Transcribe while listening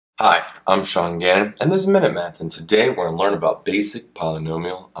Hi, I'm Sean Gannon, and this is Minute Math, and today we're going to learn about basic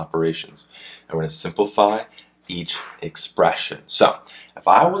polynomial operations. And we're going to simplify each expression. So, if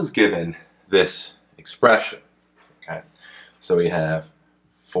I was given this expression, okay, so we have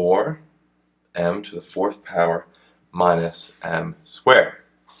 4m to the fourth power minus m squared,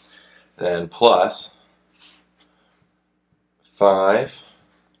 then plus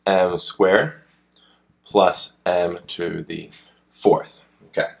 5m squared plus m to the fourth.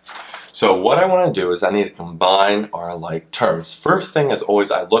 Okay, so what I want to do is I need to combine our like terms. First thing is always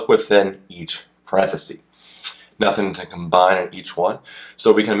I look within each parenthesis. Nothing to combine in each one.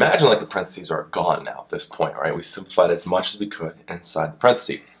 So we can imagine like the parentheses are gone now at this point, right? We simplified as much as we could inside the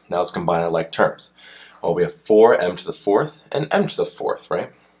parentheses. Now let's combine our like terms. Well, we have 4m to the fourth and m to the fourth,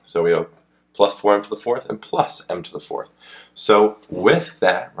 right? So we have plus 4m to the fourth and plus m to the fourth. So with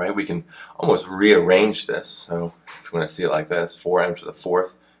that, right, we can almost rearrange this. So if you want to see it like this, 4m to the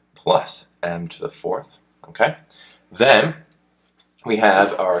fourth plus m to the fourth, okay? Then we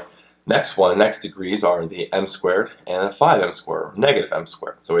have our next degrees are the m squared and a 5m squared, or negative m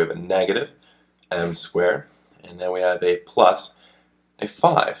squared. So we have a negative m squared, and then we have a plus a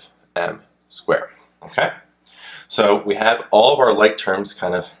 5m squared, okay? So we have all of our like terms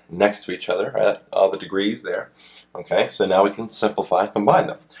kind of next to each other, right? All the degrees there. Okay, so now we can simplify and combine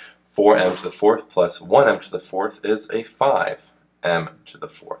them. 4m to the fourth plus 1m to the fourth is a 5m to the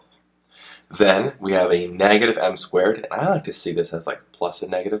fourth. Then we have a negative m squared, and I like to see this as like plus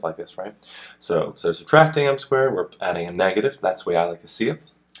and negative like this, right? So subtracting m squared, we're adding a negative. That's the way I like to see it.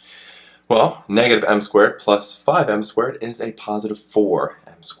 Well, negative m squared plus 5m squared is a positive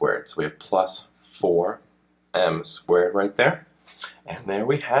 4m squared. So we have plus 4m squared right there. And there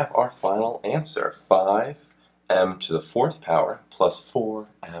we have our final answer, 5m to the fourth power plus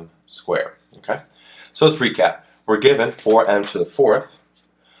 4m squared. Okay? So let's recap. We're given 4m to the fourth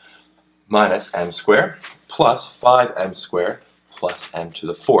minus m squared plus 5m squared plus m to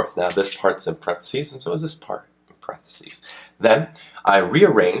the fourth. Now this part's in parentheses, and so is this part in parentheses. Then I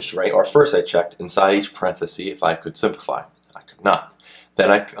rearranged, right, or first I checked inside each parenthesis if I could simplify. I could not.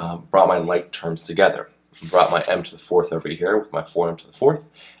 Then I brought my like terms together. Brought my m to the fourth over here with my 4m to the fourth,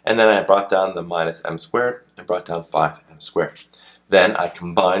 and then I brought down the minus m squared and brought down 5m squared. Then I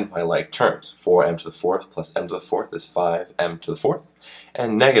combined my like terms. 4m to the fourth plus m to the fourth is 5m to the fourth,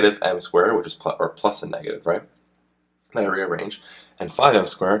 and negative m squared, which is plus and negative, right? Then I rearrange, and 5m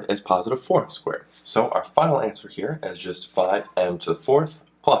squared is positive 4m squared. So our final answer here is just 5m to the fourth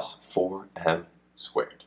plus 4m squared.